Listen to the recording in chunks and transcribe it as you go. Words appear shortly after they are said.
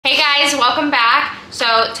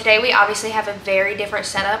So today we obviously have a very different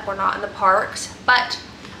setup. We're not in the parks, but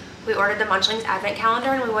we ordered the Munchlings advent calendar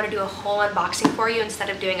and we want to do a whole unboxing for you. Instead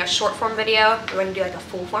of doing a short form video, we're going to do like a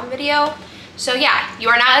full form video. So yeah, you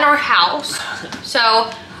are not in our house. So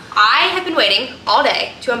I have been waiting all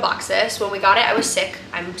day to unbox this. When we got it, I was sick.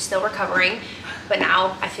 I'm still recovering, but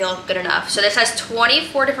now I feel good enough. So this has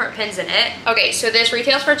 24 different pins in it. Okay, so this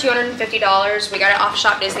retails for $250. We got it off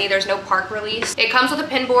Shop Disney. There's no park release. It comes with a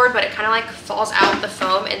pin board, but it kind of like falls out with the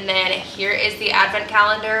foam. And then here is the advent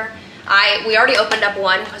calendar. We already opened up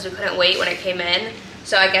one because we couldn't wait when it came in.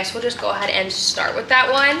 So I guess we'll just go ahead and start with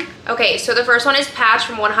that one. Okay, so the first one is Patch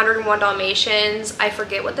from 101 Dalmatians. I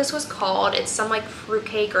forget what this was called. It's some like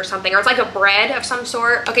fruitcake or something, or it's like a bread of some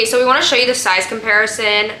sort. Okay, so we want to show you the size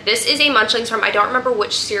comparison. This is a Munchlings from, I don't remember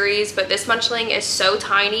which series, but this Munchling is so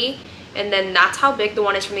tiny. And then that's how big the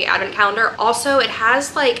one is from the advent calendar. Also, it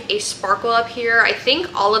has like a sparkle up here. I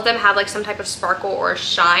think all of them have like some type of sparkle or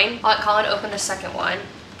shine. I'll let Colin open the second one.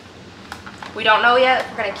 We don't know yet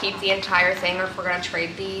if we're gonna keep the entire thing or if we're gonna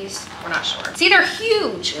trade these. We're not sure. See, they're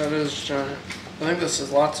huge. That is giant. I think this is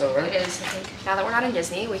Latso, right? It is, I think. Now that we're not in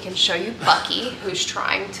Disney, we can show you Bucky, who's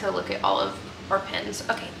trying to look at all of our pins.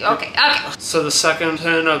 Okay. So the second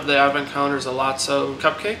pin of the advent calendar is a Latso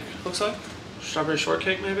cupcake, looks like. Strawberry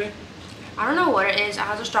shortcake, maybe? I don't know what it is. It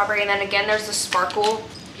has a strawberry, and then again, there's the sparkle.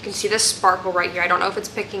 You can see the sparkle right here. I don't know if it's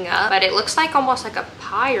picking up, but it looks like almost like a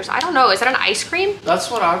pie or I don't know. Is that an ice cream? That's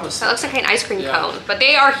what I was thinking. That looks like an ice cream cone, but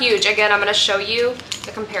they are huge. Again, I'm gonna show you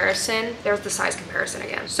the comparison. There's the size comparison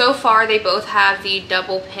again. So far, they both have the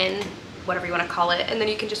double pin, whatever you wanna call it, and then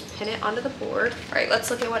you can just pin it onto the board. All right, let's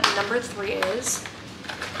look at what number 3 is.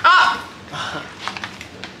 Ah!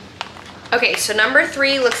 Okay, so number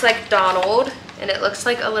 3 looks like Donald, and it looks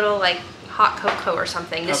like a little like hot cocoa or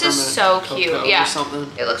something. This is so cute. Yeah,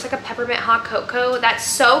 it looks like a peppermint hot cocoa. That's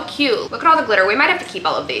so cute. Look at all the glitter. We might have to keep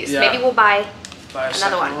all of these. Yeah. Maybe we'll buy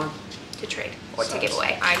another one to trade or to give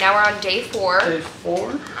away. All right, now we're on day 4. Day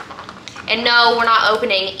 4. And no, we're not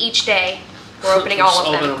opening each day. We're opening all of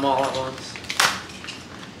them. Open them all at once.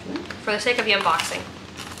 For the sake of the unboxing.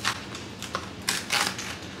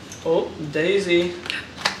 Oh, Daisy.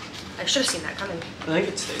 I should have seen that coming. I think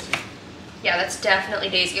it's Daisy. Yeah, that's definitely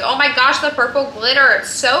Daisy. Oh my gosh, the purple glitter. It's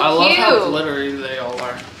so cute. I love how glittery they all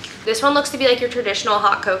are. This one looks to be like your traditional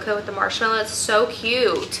hot cocoa with the marshmallow. It's so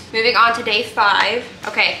cute. Moving on to day 5.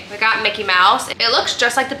 Okay, we got Mickey Mouse. It looks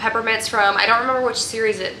just like the peppermints from, I don't remember which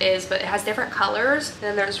series it is, but it has different colors. And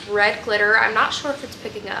then there's red glitter. I'm not sure if it's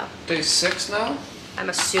picking up. Day 6 now? I'm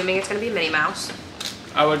assuming it's gonna be Minnie Mouse.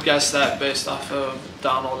 I would guess that based off of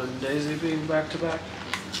Donald and Daisy being back to back.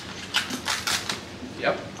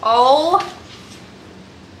 Yep. Oh,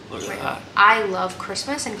 look at that. I love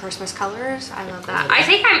Christmas and Christmas colors. I love that. I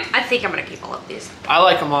think I'm gonna keep all of these. I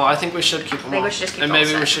like them all. I think we should keep them all. Maybe we should just keep and all maybe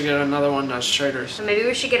set. we should get another one as traders. So maybe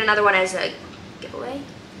we should get another one as a giveaway.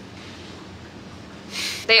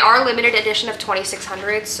 They are limited edition of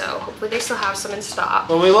 2600, so hopefully they still have some in stock.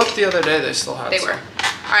 When we looked the other day, they still had some. They were.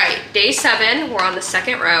 All right, day 7, we're on the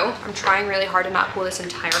second row. I'm trying really hard to not pull this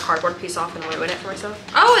entire cardboard piece off and ruin it for myself.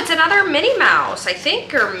 Oh, it's another Minnie Mouse, I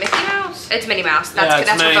think, or Mickey Mouse. It's Minnie Mouse. That's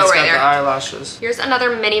Minnie. her bow right there. The eyelashes. Here's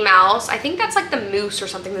another Minnie Mouse. I think that's like the moose or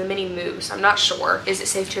something, the mini moose. I'm not sure. Is it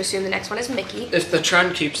safe to assume the next one is Mickey? If the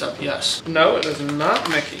trend keeps up, yes. No, it is not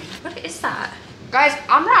Mickey. What is that? Guys,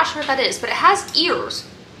 I'm not sure what that is, but it has ears.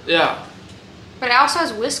 Yeah. But it also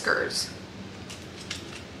has whiskers.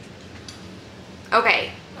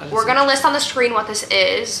 Okay. We're gonna list on the screen what this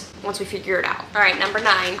is once we figure it out. All right, number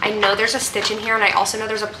 9. I know there's a Stitch in here, and I also know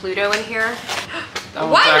there's a Pluto in here.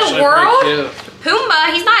 What in the world?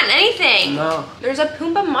 Pumba, he's not in anything. No. There's a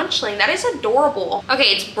Pumba Munchling. That is adorable. Okay,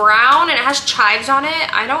 it's brown and it has chives on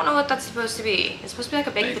it. I don't know what that's supposed to be. It's supposed to be like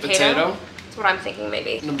a baked potato. That's what I'm thinking,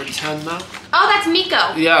 maybe. Number 10 now. Oh, that's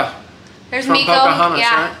Meeko. Yeah. There's From Meeko. Pocahontas,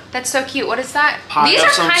 Yeah, right? that's so cute. What is that? Pie These of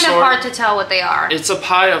are some kind of sort. hard to tell what they are. It's a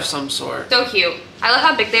pie of some sort. So cute. I love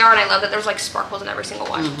how big they are, and I love that there's like sparkles in every single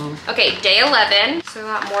one. Okay, day 11. So we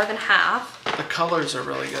got more than half. The colors are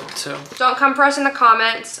really good too. Don't come for us in the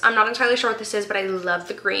comments. I'm not entirely sure what this is, but I love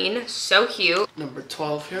the green. So cute. Number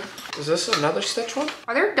 12 here. Is this another Stitch one?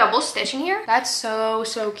 Are there double stitch in here? That's so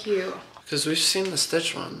cute. Because we've seen the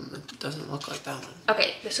Stitch one. It doesn't look like that one.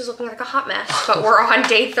 Okay, this is looking like a hot mess, but we're on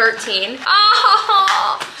day 13.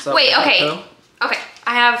 Oh! Wait, okay. Okay,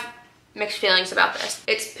 I have mixed feelings about this.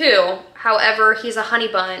 It's Pooh, however, he's a honey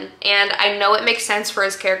bun, and I know it makes sense for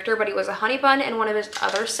his character, but he was a honey bun in one of his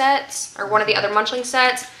other sets, or one of the other Munchling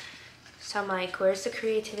sets. So I'm like, where's the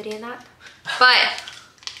creativity in that? But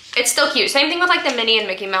it's still cute. Same thing with like the Minnie and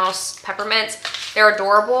Mickey Mouse peppermints. They're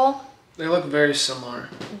adorable. They look very similar.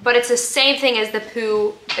 But it's the same thing as the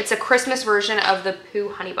Pooh. It's a Christmas version of the Pooh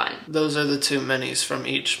honey bun. Those are the two minis from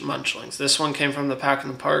each Munchlings. This one came from the pack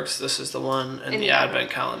in the parks. This is the one in the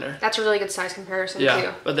advent calendar. That's a really good size comparison too.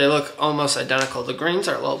 Yeah, but they look almost identical. The greens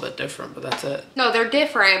are a little bit different, but that's it. No, they're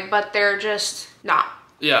different, but they're just not.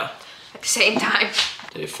 Yeah. At the same time.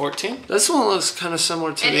 Day 14. This one looks kind of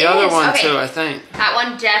similar to the other one too, I think. That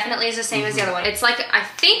one definitely is the same as the other one. It's like, I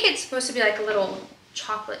think it's supposed to be like a little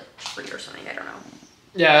chocolate treat or something. I don't know.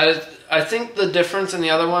 Yeah, I think the difference in the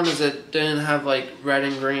other one is it didn't have like red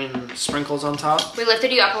and green sprinkles on top. We lifted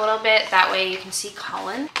you up a little bit. That way you can see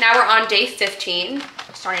Colin. Now we're on day 15.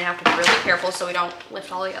 Starting to have to be really careful so we don't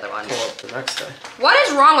lift all the other ones. Pull up the next day. What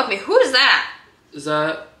is wrong with me? Who is that? Is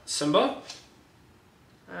that Simba?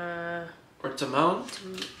 Or Timon?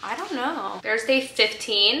 I don't know. There's day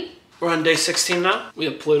 15. We're on day 16 now. We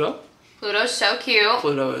have Pluto. Pluto's so cute.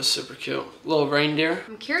 Pluto is super cute. Little reindeer.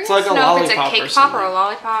 I'm curious to know if it's a cake pop or a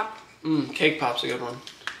lollipop. Cake pop's a good one.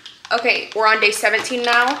 Okay, we're on day 17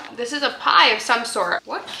 now. This is a pie of some sort.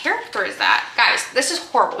 What character is that? Guys, this is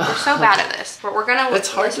horrible. We're so bad at this. But we're gonna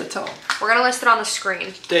It's hard to tell. We're gonna list it on the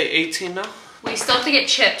screen. Day 18 now. We still have to get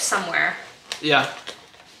chips somewhere. Yeah.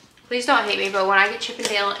 Please don't hate me, but when I get Chip 'n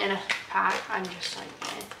Dale in a pack, I'm just like,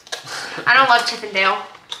 eh. I don't love Chip 'n Dale.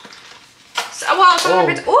 Well,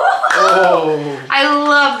 oh, I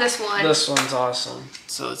love this one. This one's awesome.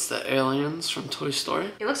 So it's the aliens from Toy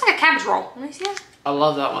Story. It looks like a cabbage roll. Let me see it. I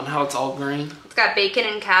love that one, how it's all green. It's got bacon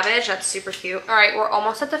and cabbage. That's super cute. All right, we're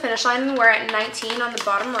almost at the finish line. We're at 19 on the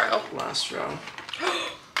bottom row. Last row.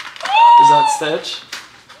 Is that Stitch?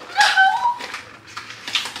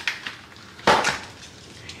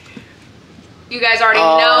 You guys already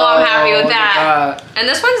know I'm happy with that. And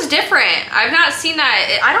this one's different. I've not seen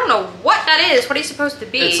that. I don't know what that is. What are you supposed to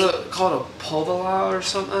be? It's called a Pavlova or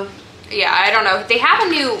something. Yeah, I don't know. They have a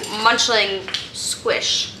new Munchling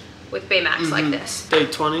squish with Baymax like this. Day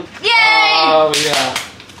 20. Yay! Oh, yeah.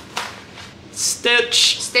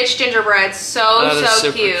 Stitch. Stitch gingerbread. So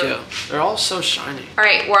super cute. They're all so shiny. All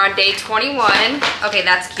right, we're on day 21. Okay,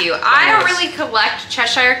 that's cute. I don't really collect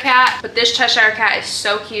Cheshire Cat, but this Cheshire Cat is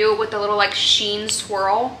so cute with the little like sheen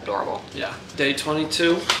swirl. Adorable. Yeah. Day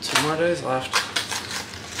 22. 2 more days left.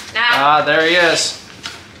 Now, there he is.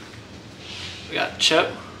 We got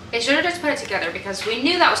Chip. they should have just put it together because we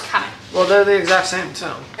knew that was coming. Well, they're the exact same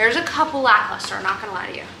too. There's a couple lackluster, I'm not gonna lie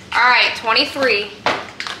to you. All right, 23.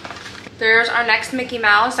 There's our next Mickey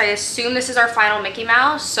Mouse. I assume this is our final Mickey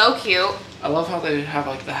Mouse. So cute. I love how they have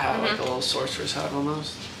like the hat, like the little sorcerer's hat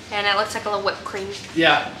almost. And it looks like a little whipped cream.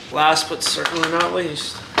 Yeah. Last but certainly not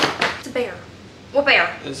least. It's a bear. What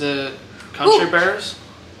bear? Is it Country Bears?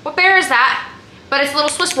 What bear is that? But it's a little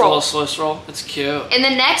Swiss roll. A little Swiss roll. It's cute. In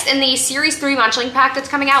the Series 3 Munchling pack that's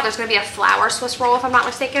coming out, there's going to be a flower Swiss roll, if I'm not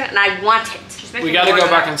mistaken, and I want it. We got to go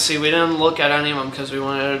back and see. We didn't look at any of them because we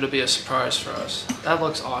wanted it to be a surprise for us. That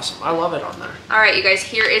looks awesome. I love it on there. All right, you guys,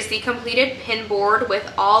 here is the completed pin board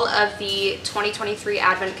with all of the 2023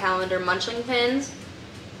 Advent Calendar Munchling pins.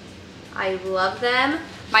 I love them.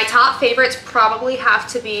 My top favorites probably have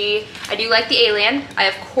to be, I do like the alien. I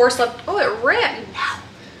of course love, oh, it ran. No.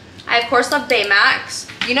 I of course love Baymax.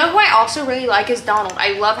 You know who I also really like is Donald.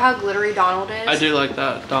 I love how glittery Donald is. I do like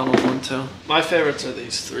that Donald one too. My favorites are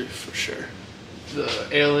these three for sure. The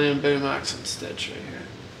alien, Baymax, and Stitch right here.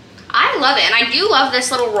 I love it, and I do love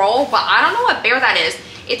this little roll, but I don't know what bear that is.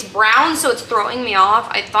 It's brown, so it's throwing me off.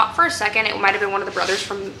 I thought for a second it might have been one of the brothers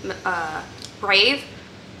from Brave,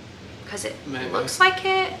 because it looks like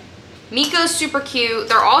it. Meeko's super cute.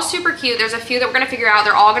 They're all super cute. There's a few that we're going to figure out.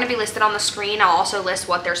 They're all going to be listed on the screen. I'll also list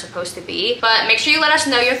what they're supposed to be. But make sure you let us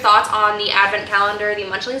know your thoughts on the Advent Calendar, the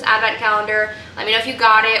Munchlings Advent Calendar. Let me know if you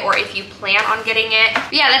got it or if you plan on getting it.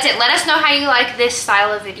 But yeah, that's it. Let us know how you like this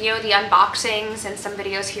style of video, the unboxings and some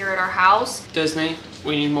videos here at our house. Disney,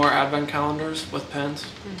 we need more Advent calendars with pins.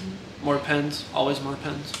 More pins, always more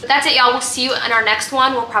pins. But that's it, y'all. We'll see you in our next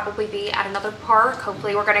one. We'll probably be at another park.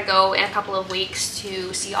 Hopefully we're gonna go in a couple of weeks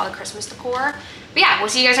to see all the Christmas decor. But yeah, we'll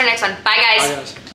see you guys in our next one. Bye, guys. Bye, guys.